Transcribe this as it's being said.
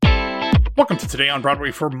Welcome to Today on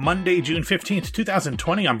Broadway for Monday, June 15th,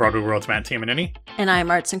 2020. I'm Broadway World's Matt Tamanini. And I'm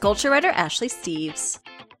arts and culture writer Ashley Steves.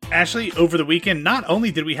 Ashley, over the weekend, not only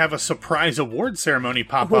did we have a surprise award ceremony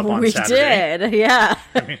pop up on Saturday. We did, yeah.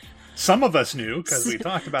 I mean, some of us knew because we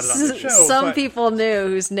talked about it on the show. Some people knew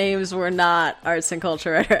whose names were not arts and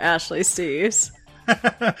culture writer Ashley Steves.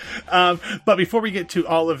 But before we get to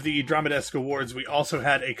all of the Dramadesque Awards, we also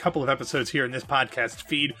had a couple of episodes here in this podcast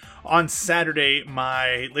feed. On Saturday,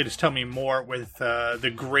 my latest Tell Me More with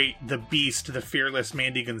the great, the beast, the fearless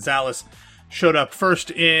Mandy Gonzalez showed up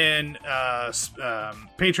first in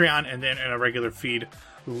Patreon and then in a regular feed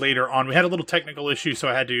later on. We had a little technical issue, so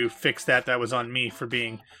I had to fix that. That was on me for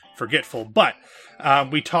being forgetful. But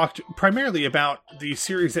we talked primarily about the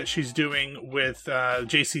series that she's doing with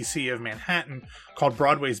JCC of Manhattan called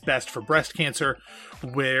Broadway's Best for Breast Cancer,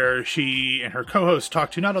 where she and her co-host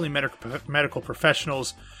talked to not only medical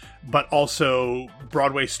professionals, but also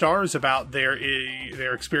Broadway stars about their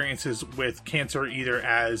experiences with cancer, either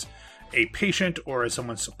as a patient or as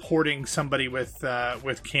someone supporting somebody with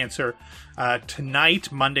cancer.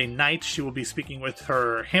 Tonight, Monday night, she will be speaking with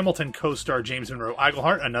her Hamilton co-star James Monroe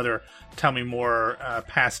Iglehart, another Tell Me More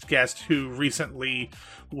past guest who recently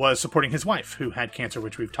was supporting his wife who had cancer,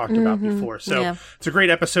 which we've talked about before. So It's a great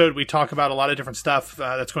episode. We talk about a lot of different stuff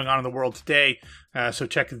that's going on in the world today. So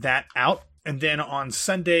check that out. And then on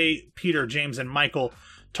Sunday, Peter, James, and Michael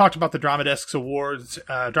talked about the Dramadesque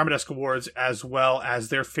Awards, as well as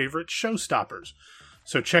their favorite showstoppers.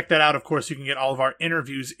 So check that out. Of course, you can get all of our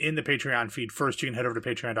interviews in the Patreon feed. First, you can head over to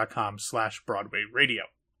patreon.com/Broadway Radio.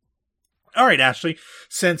 All right, Ashley,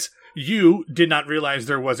 since you did not realize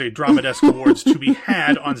there was a Dramadesque Awards to be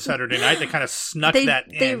had on Saturday night, they kind of snuck that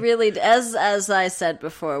in. They really, as I said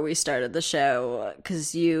before we started the show,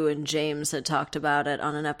 because you and James had talked about it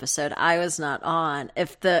on an episode I was not on.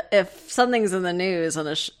 If something's in the news on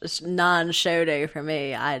a non-show day for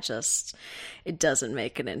me, it doesn't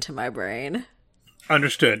make it into my brain.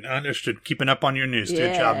 Understood. Keeping up on your news,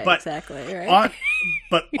 good job. But exactly. Right?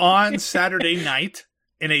 on Saturday night,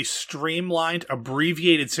 in a streamlined,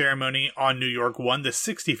 abbreviated ceremony on New York 1, the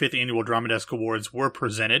 65th Annual Dramadesque Awards were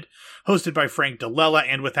presented, hosted by Frank DeLella,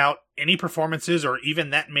 and without any performances or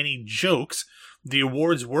even that many jokes, the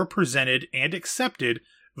awards were presented and accepted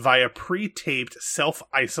via pre-taped,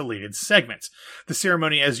 self-isolated segments. The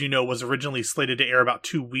ceremony, as you know, was originally slated to air about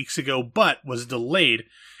 2 weeks ago, but was delayed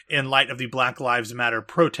in light of the Black Lives Matter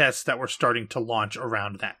protests that were starting to launch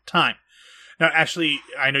around that time. Now, Ashley,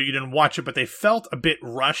 I know you didn't watch it, but they felt a bit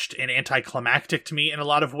rushed and anticlimactic to me in a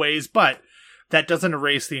lot of ways, but that doesn't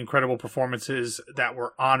erase the incredible performances that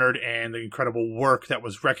were honored and the incredible work that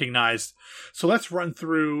was recognized. So let's run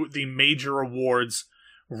through the major awards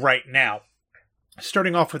right now.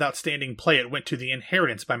 Starting off with Outstanding Play, it went to The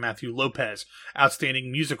Inheritance by Matthew Lopez.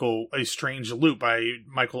 Outstanding Musical, A Strange Loop by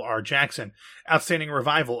Michael R. Jackson. Outstanding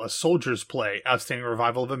Revival, A Soldier's Play. Outstanding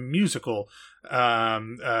Revival of a Musical,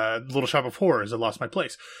 Little Shop of Horrors, I Lost My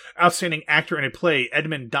Place. Outstanding Actor in a Play,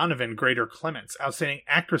 Edmund Donovan, Greater Clements. Outstanding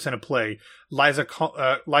Actress in a Play, Liza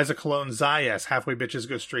Colon Zayas, Halfway Bitches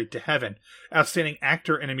Go Straight to Heaven. Outstanding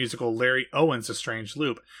Actor in a Musical, Larry Owens, A Strange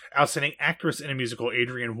Loop. Outstanding Actress in a Musical,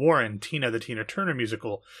 Adrienne Warren, Tina, the Tina Turner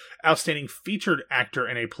Musical. Outstanding Featured Actor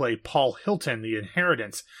in a Play, Paul Hilton, The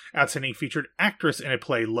Inheritance. Outstanding Featured Actress in a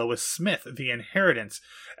Play, Lois Smith, The Inheritance.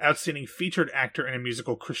 Outstanding Featured Actor in a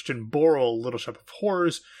Musical, Christian Borle, Little Shop of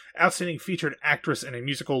Horrors. Outstanding Featured Actress in a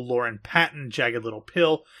Musical, Lauren Patton, Jagged Little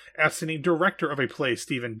Pill. Outstanding Director of a Play,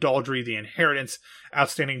 Stephen Daldry, The Inheritance.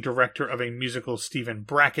 Outstanding Director of a Musical, Stephen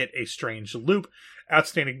Brackett, A Strange Loop.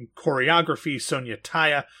 Outstanding Choreography, Sonia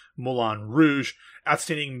Taya, Moulin Rouge.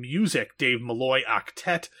 Outstanding Music, Dave Malloy,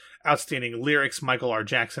 Octet. Outstanding Lyrics, Michael R.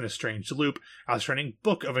 Jackson, A Strange Loop. Outstanding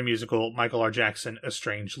Book of a Musical, Michael R. Jackson, A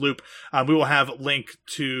Strange Loop. We will have a link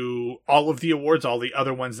to all of the awards, all the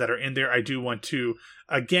other ones that are in there. I do want to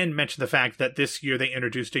again mention the fact that this year they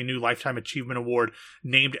introduced a new Lifetime Achievement Award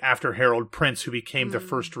named after Harold Prince, who became the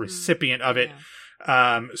first recipient of it.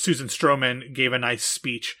 Yeah. Susan Stroman gave a nice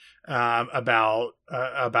speech about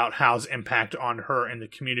Hal's impact on her and the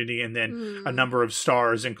community, and then a number of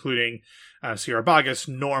stars, including Sierra Boggess,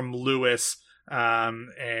 Norm Lewis,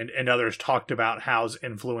 and others talked about Hal's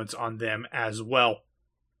influence on them as well.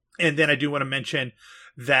 And then I do want to mention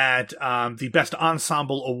that the Best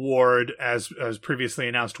Ensemble Award, as previously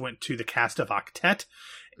announced, went to the cast of Octet,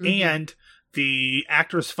 and The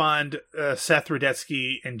Actors Fund, Seth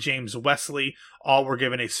Rudetsky and James Wesley, all were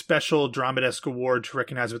given a special Drama Desk Award to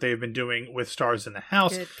recognize what they have been doing with Stars in the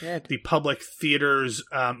House. Good. The Public Theater's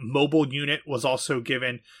mobile unit was also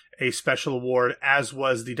given a special award, as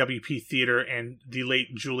was the WP Theater and the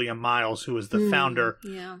late Julia Miles, who was the founder.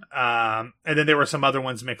 Yeah. And then there were some other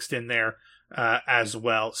ones mixed in there as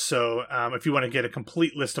well. So if you want to get a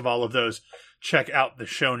complete list of all of those, check out the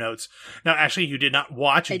show notes. Now, Ashley, you did not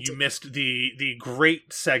watch, and you missed the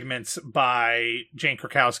great segments by Jane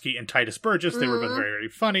Krakowski and Titus Burgess. They were both very, very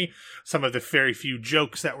funny. Some of the very few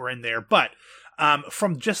jokes that were in there. But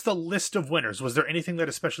from just the list of winners, was there anything that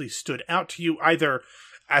especially stood out to you, either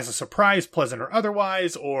as a surprise, pleasant or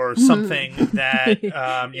otherwise, or something that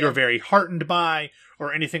you're very heartened by,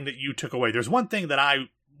 or anything that you took away? There's one thing that I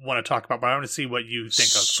want to talk about, but I want to see what you think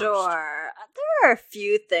of first. Sure. There are a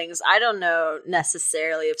few things. I don't know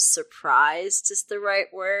necessarily if surprised is the right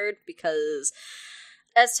word, because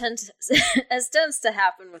as tends to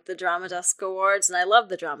happen with the Drama Desk Awards, and I love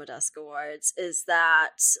the Drama Desk Awards, is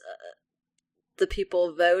that the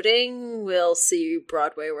people voting will see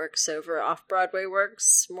Broadway works over off-Broadway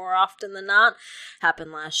works more often than not.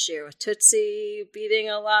 Happened last year with Tootsie beating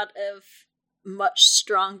a lot of much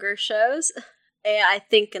stronger shows. And I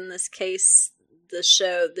think in this case, the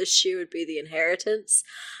show this year would be The Inheritance.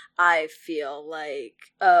 I feel like,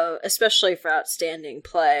 especially for outstanding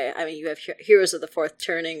play, I mean, you have Heroes of the Fourth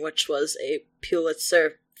Turning, which was a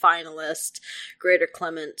Pulitzer finalist. Greater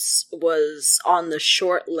Clements was on the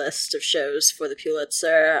short list of shows for the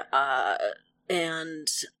Pulitzer, and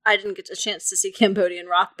I didn't get a chance to see Cambodian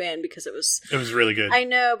Rock Band because it was really good. I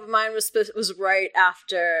know, but mine was right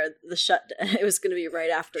after the shutdown. It was going to be right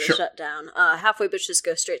after the shutdown. Halfway Bitches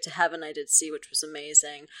Go Straight to Heaven I did see, which was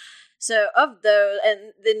amazing. So of those,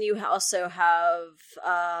 and then you also have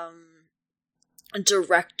a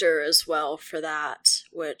director as well for that,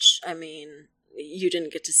 which, I mean, you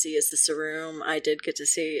didn't get to see Is This a Room? I did get to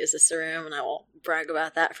see Is This a Room? And I will brag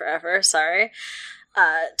about that forever. Sorry.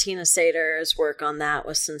 Tina Sater's work on that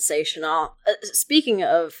was sensational. Speaking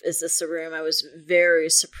of Is This a Room, I was very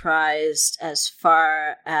surprised as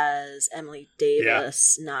far as Emily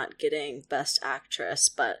Davis not getting Best Actress,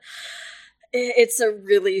 but it's a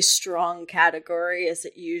really strong category, as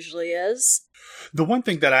it usually is. The one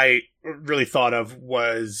thing that I really thought of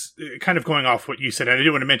was kind of going off what you said, and I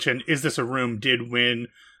do want to mention, Is This a Room did win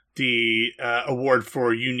the award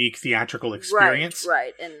for unique theatrical experience.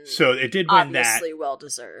 Right. And so it did win that. Obviously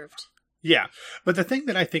well-deserved. Yeah. But the thing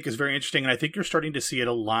that I think is very interesting, and I think you're starting to see it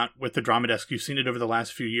a lot with the Drama Desk, you've seen it over the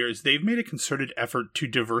last few years, they've made a concerted effort to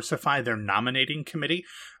diversify their nominating committee.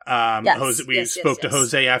 We spoke to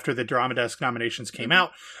Jose after the Drama Desk nominations came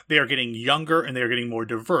out. They are getting younger and they are getting more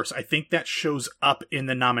diverse. I think that shows up in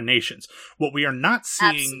the nominations. What we are not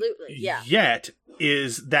seeing yet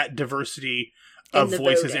is that diversity of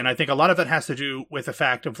voices, voting. And I think a lot of that has to do with the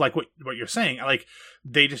fact of, like, what you're saying, like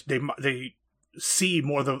they see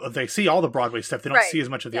more they see all the Broadway stuff. They don't see as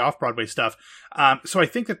much of the off-Broadway stuff. So I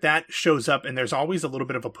think that shows up, and there's always a little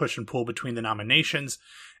bit of a push and pull between the nominations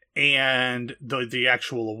and the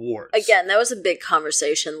actual awards. Again, that was a big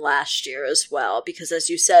conversation last year as well, because as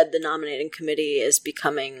you said, the nominating committee is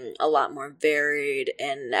becoming a lot more varied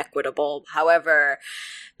and equitable. However,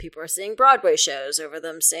 people are seeing Broadway shows over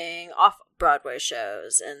them seeing off-Broadway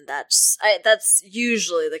shows, and that's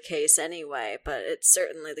usually the case anyway, but it's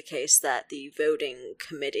certainly the case that the voting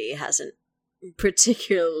committee hasn't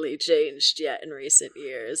particularly changed yet in recent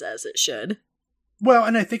years, as it should. Well,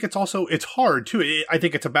 and I think it's hard too. I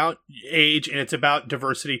think it's about age and it's about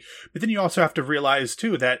diversity. But then you also have to realize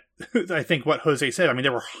too that I think what Jose said, I mean,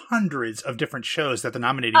 there were hundreds of different shows that the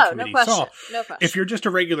nominating committee saw. No question. If you're just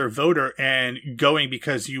a regular voter and going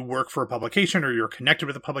because you work for a publication or you're connected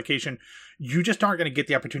with a publication, you just aren't going to get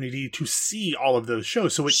the opportunity to see all of those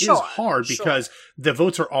shows. So it is hard because the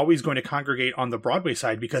votes are always going to congregate on the Broadway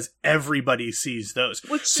side because everybody sees those.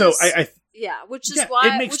 Which is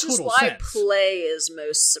why play is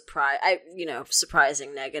most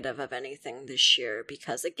surprising negative of anything this year,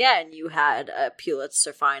 because again, you had a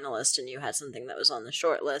Pulitzer finalist and you had something that was on the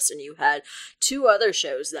short list, and you had two other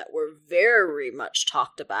shows that were very much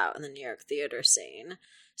talked about in the New York theater scene.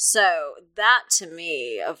 So that, to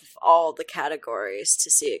me, of all the categories, to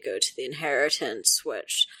see it go to The Inheritance,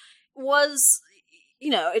 which was,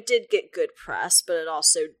 it did get good press, but it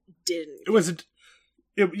also didn't.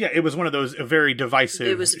 It was one of those, a very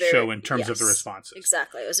divisive show in terms of the responses.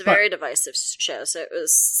 Exactly. It was a very divisive show, so it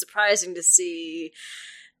was surprising to see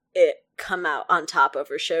it come out on top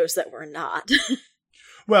over shows that were not.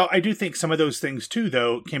 Well, I do think some of those things too,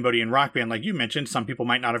 though, Cambodian Rock Band, like you mentioned, some people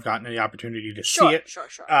might not have gotten the opportunity to see it.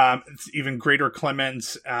 Sure. Even Greater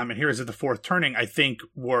Clemens, and Heroes of the Fourth Turning, I think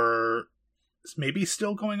were maybe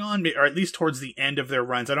still going on, or at least towards the end of their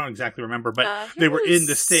runs. I don't exactly remember, but they were in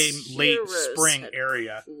the same late spring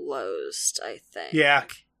area. Closed, I think. Yeah,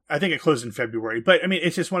 I think it closed in February. But I mean,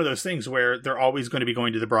 it's just one of those things where they're always going to be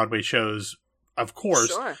going to the Broadway shows, of course.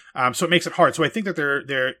 Sure. So it makes it hard. So I think that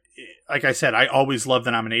they're like I said, I always love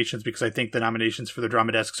the nominations because I think the nominations for the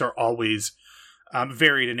Drama Desks are always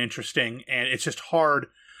varied and interesting, and it's just hard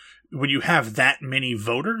when you have that many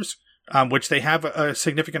voters. Which they have a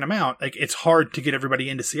significant amount. Like, it's hard to get everybody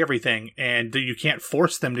in to see everything, and you can't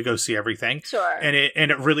force them to go see everything. Sure. And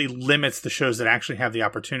it really limits the shows that actually have the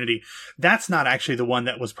opportunity. That's not actually the one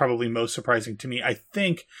that was probably most surprising to me. I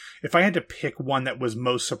think if I had to pick one that was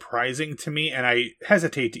most surprising to me, and I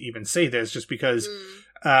hesitate to even say this just because,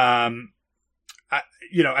 I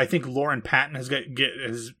think Lauren Patton has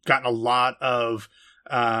gotten a lot of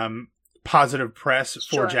positive press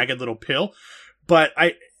for Jagged Little Pill, but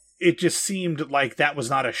it just seemed like that was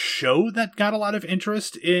not a show that got a lot of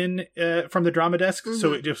interest in from the Drama Desk. Mm-hmm.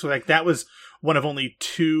 So it just was like that was one of only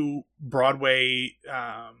 2 Broadway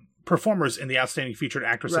performers in the Outstanding Featured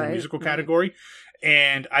Actress in a Musical category.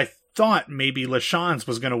 And I thought maybe LaChanze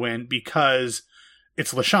was going to win because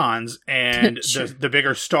it's LaChanze, and the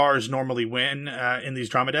bigger stars normally win in these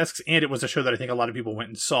Drama Desks. And it was a show that I think a lot of people went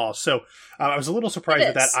and saw. So I was a little surprised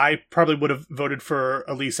at that. I probably would have voted for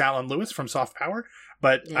Elise Allen Lewis from Soft Power,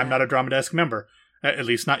 but I'm not a Drama Desk member. At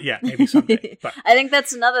least not yet. Maybe someday. But. I think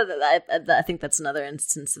that's another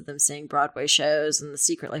instance of them seeing Broadway shows, and The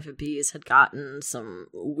Secret Life of Bees had gotten some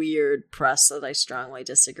weird press that I strongly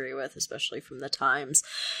disagree with, especially from the Times.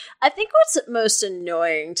 I think what's most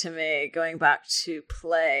annoying to me, going back to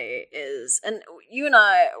play, is, and you and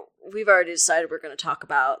I, we've already decided we're going to talk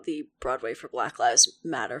about the Broadway for Black Lives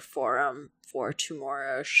Matter forum for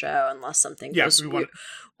tomorrow's show, unless something goes weird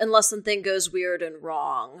and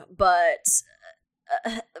wrong. But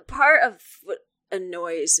part of what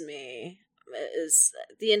annoys me is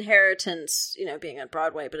the inheritance, being on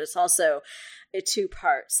Broadway, but it's also a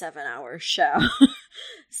 2-part 7-hour show.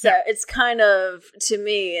 It's kind of, to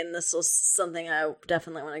me, and this was something I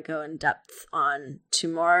definitely want to go in depth on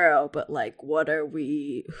tomorrow, but like,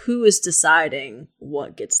 who is deciding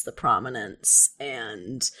what gets the prominence,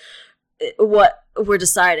 and what we're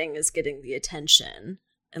deciding is getting the attention.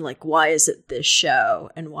 And like, why is it this show,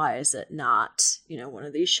 and why is it not, one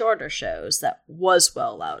of these shorter shows that was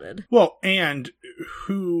well lauded? Well, and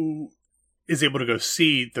who is able to go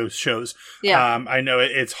see those shows? Yeah. I know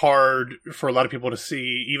it's hard for a lot of people to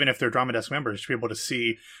see, even if they're Drama Desk members, to be able to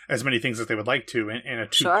see as many things as they would like to. And a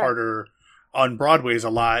 2-parter on Broadway is a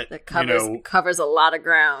lot. That covers a lot of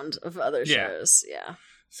ground of other shows. Yeah.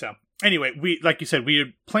 So anyway, like you said, we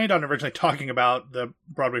had planned on originally talking about the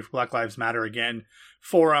Broadway for Black Lives Matter again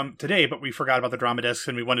forum today, but we forgot about the Drama Desks,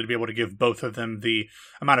 and we wanted to be able to give both of them the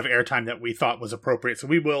amount of airtime that we thought was appropriate. So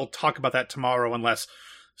we will talk about that tomorrow unless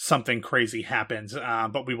something crazy happens,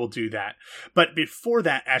 but we will do that. But before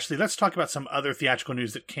that, Ashley, let's talk about some other theatrical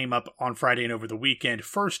news that came up on Friday and over the weekend.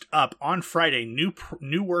 First up, on Friday,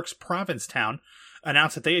 New Works Provincetown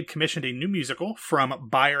announced that they had commissioned a new musical from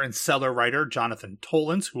Buyer and Seller writer Jonathan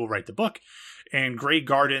Tollins, who will write the book, and Grey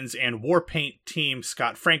Gardens and Warpaint team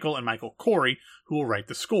Scott Frankel and Michael Corey, who will write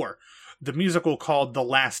the score. The musical, called The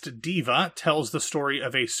Last Diva, tells the story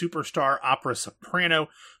of a superstar opera soprano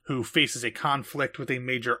who faces a conflict with a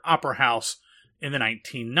major opera house in the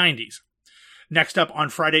 1990s. Next up, on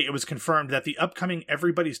Friday, it was confirmed that the upcoming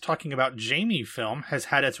Everybody's Talking About Jamie film has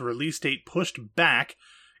had its release date pushed back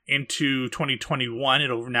into 2021.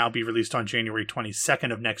 It'll now be released on January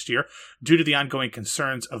 22nd of next year due to the ongoing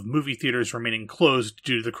concerns of movie theaters remaining closed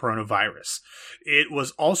due to the coronavirus. It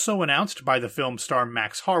was also announced by the film star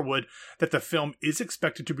Max Harwood that the film is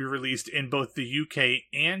expected to be released in both the UK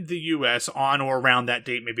and the US on or around that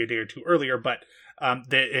date, maybe a day or two earlier, but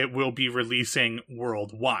that it will be releasing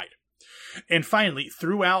worldwide. And finally,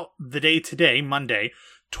 throughout the day today, Monday,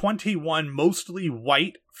 21 mostly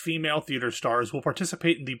white female theater stars will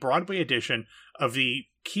participate in the Broadway edition of the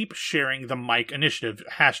Keep Sharing the Mic initiative,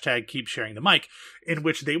 hashtag Keep Sharing the Mic, in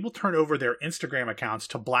which they will turn over their Instagram accounts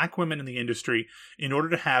to Black women in the industry in order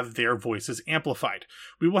to have their voices amplified.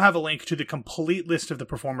 We will have a link to the complete list of the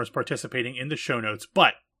performers participating in the show notes,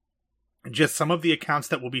 but Just some of the accounts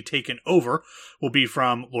that will be taken over will be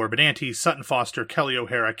from Laura Benanti, Sutton Foster, Kelly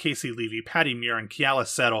O'Hara, Casey Levy, Patty Murin, Kiala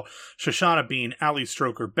Settle, Shoshana Bean, Ali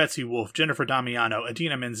Stroker, Betsy Wolfe, Jennifer Damiano,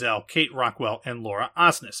 Adina Menzel, Kate Rockwell, and Laura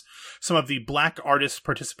Osnes. Some of the Black artists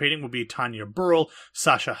participating will be Tanya Burrell,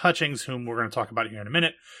 Sasha Hutchings, whom we're going to talk about here in a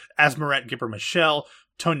minute, Asmaret Gibber-Michelle,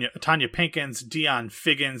 Tanya Pinkins, Dion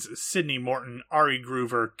Figgins, Sydney Morton, Ari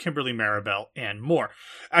Groover, Kimberly Maribel, and more.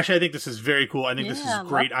 Actually, I think this is very cool. I think this is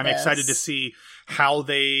great. I'm excited to see how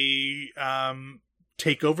they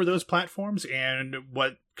take over those platforms and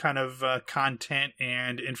what kind of content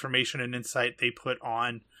and information and insight they put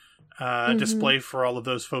on display for all of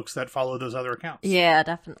those folks that follow those other accounts. Yeah,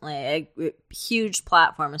 definitely. A huge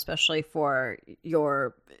platform, especially for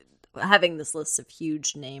your having this list of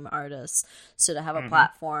huge name artists. So to have a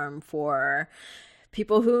platform for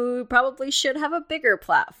people who probably should have a bigger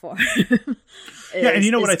platform. And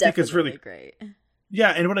you know what I think is really great.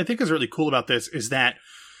 Yeah, and what I think is really cool about this is that,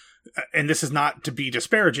 and this is not to be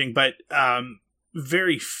disparaging, but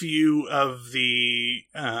very few of the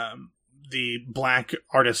Black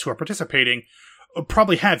artists who are participating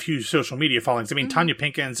probably have huge social media followings. I mean, Tanya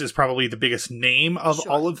Pinkins is probably the biggest name of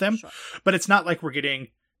all of them, but it's not like we're getting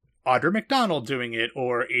Audra McDonald doing it,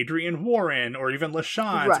 or Adrienne Warren, or even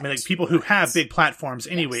LaShawn. Right. I mean, like people who have big platforms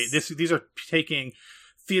anyway. Yes. These are taking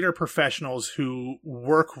theater professionals who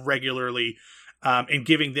work regularly and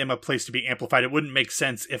giving them a place to be amplified. It wouldn't make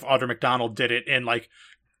sense if Audra McDonald did it and like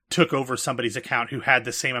took over somebody's account who had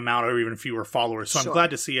the same amount or even fewer followers. So I'm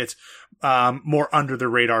glad to see it's more under the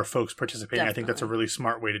radar folks participating. Definitely. I think that's a really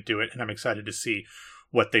smart way to do it, and I'm excited to see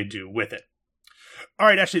what they do with it. All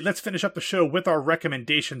right, Ashley, let's finish up the show with our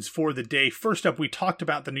recommendations for the day. First up, we talked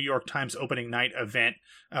about the New York Times opening night event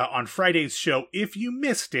on Friday's show. If you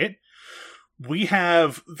missed it, we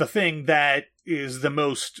have the thing that is the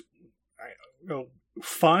most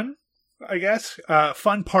fun, I guess,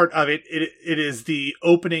 fun part of it. It is the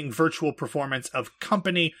opening virtual performance of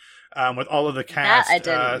Company with all of the cast. That I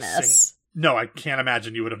didn't miss. No, I can't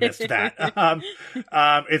imagine you would have missed that.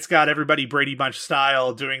 It's got everybody Brady Bunch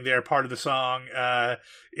style doing their part of the song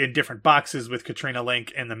in different boxes with Katrina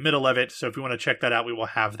Link in the middle of it. So if you want to check that out, we will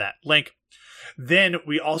have that link. Then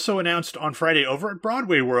we also announced on Friday over at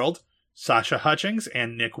Broadway World, Sasha Hutchings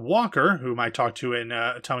and Nick Walker, whom I talked to in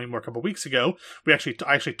Tell Me More a couple weeks ago. I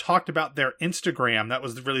actually talked about their Instagram. That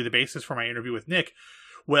was really the basis for my interview with Nick.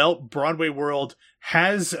 Well, Broadway World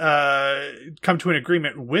has come to an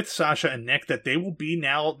agreement with Sasha and Nick that they will be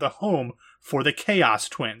now the home for the Chaos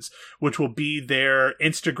Twins, which will be their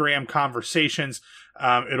Instagram conversations.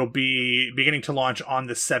 It'll be beginning to launch on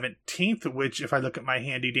the 17th, which if I look at my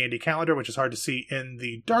handy dandy calendar, which is hard to see in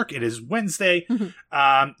the dark, it is Wednesday.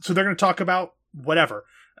 So they're going to talk about whatever.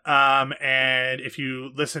 And if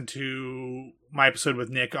you listen to my episode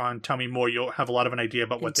with Nick on Tell Me More, you'll have a lot of an idea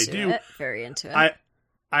about what they do. Very into it.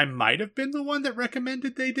 I might have been the one that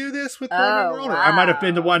recommended they do this with Broadway World. Wow. Or I might have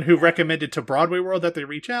been the one who recommended to Broadway World that they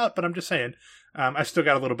reach out, but I'm just saying, I still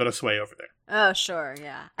got a little bit of sway over there. Oh, sure,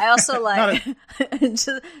 yeah. I also like,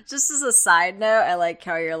 just as a side note, I like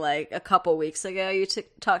how you're like, a couple weeks ago you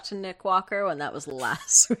talked to Nick Walker when that was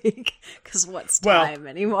last week, because what's time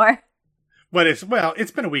anymore? But it's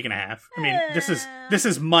been a week and a half. I mean, this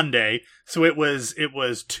is Monday, so it was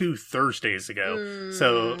 2 Thursdays ago.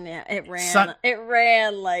 So yeah, it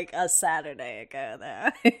ran like a Saturday ago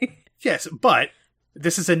though. Yes, but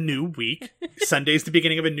this is a new week. Sunday's the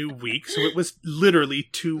beginning of a new week, so it was literally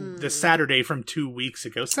the Saturday from 2 weeks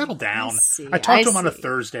ago. Settle down. I talked to him on a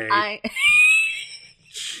Thursday.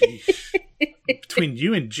 Between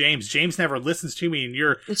you and James never listens to me, and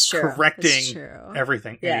you're correcting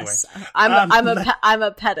everything. Yes, anyway, I'm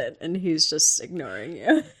a pedant, and he's just ignoring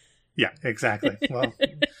you. Yeah, exactly. Well,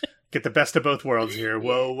 get the best of both worlds here.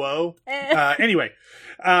 Whoa. Anyway,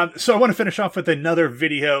 so I want to finish off with another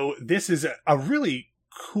video. This is a really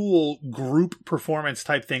cool group performance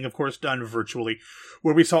type thing, of course, done virtually,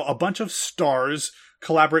 where we saw a bunch of stars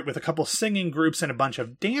collaborate with a couple singing groups and a bunch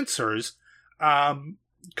of dancers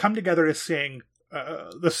come together to sing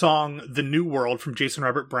the song The New World from Jason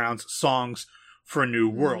Robert Brown's Songs for a New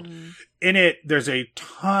World. In it, there's a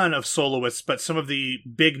ton of soloists, but some of the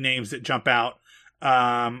big names that jump out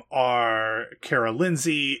are Cara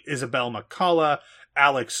Lindsay, Isabel McCullough,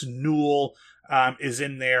 Alex Newell is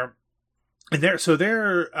in there. And they're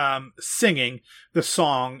singing the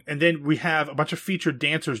song, and then we have a bunch of featured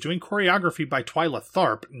dancers doing choreography by Twyla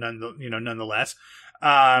Tharp, nonetheless.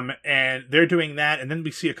 And they're doing that, and then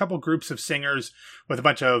we see a couple groups of singers with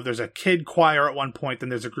there's a kid choir at one point, then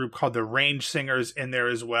there's a group called the Range Singers in there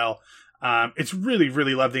as well. It's really,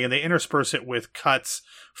 really lovely, and they intersperse it with cuts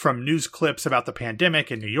from news clips about the pandemic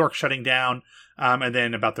and New York shutting down, and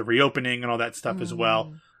then about the reopening and all that stuff as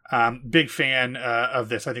well. Big fan of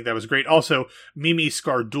this. I think that was great. Also, Mimi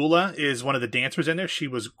Scardula is one of the dancers in there. She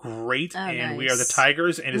was great in nice. We Are the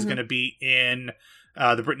Tigers and is going to be in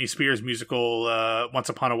the Britney Spears musical Once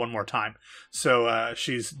Upon a One More Time. So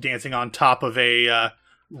she's dancing on top of a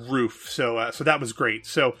roof. So that was great.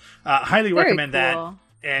 So highly recommend that.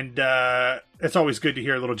 And it's always good to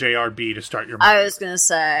hear a little JRB to start your morning. I was going to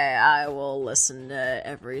say, I will listen to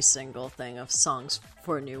every single thing of Songs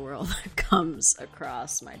for a New World that comes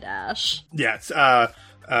across my dash. Yeah,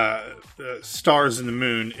 it's Stars in the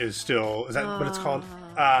Moon is that what it's called?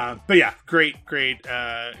 But yeah, great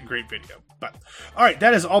video. But all right,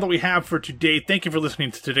 that is all that we have for today. Thank you for listening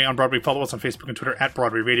to Today on Broadway. Follow us on Facebook and Twitter at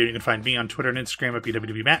Broadway Radio. You can find me on Twitter and Instagram at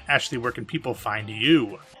BWWMatt. Ashley, where can people find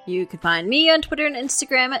you? You can find me on Twitter and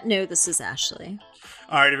Instagram at No, This Is Ashley.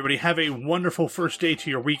 All right, everybody, have a wonderful first day to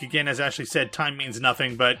your week. Again, as Ashley said, time means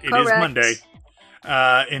nothing, but it is Monday.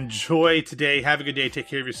 Enjoy today. Have a good day. Take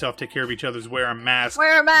care of yourself. Take care of each other. Wear a mask.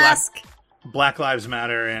 Wear a mask. Black Lives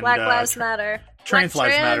Matter. And Black Lives Matter. Trans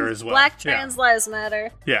Lives Matter as well. Black Trans Lives Matter.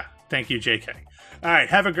 Yeah. Thank you, JK. All right.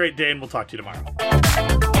 Have a great day, and we'll talk to you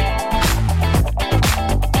tomorrow.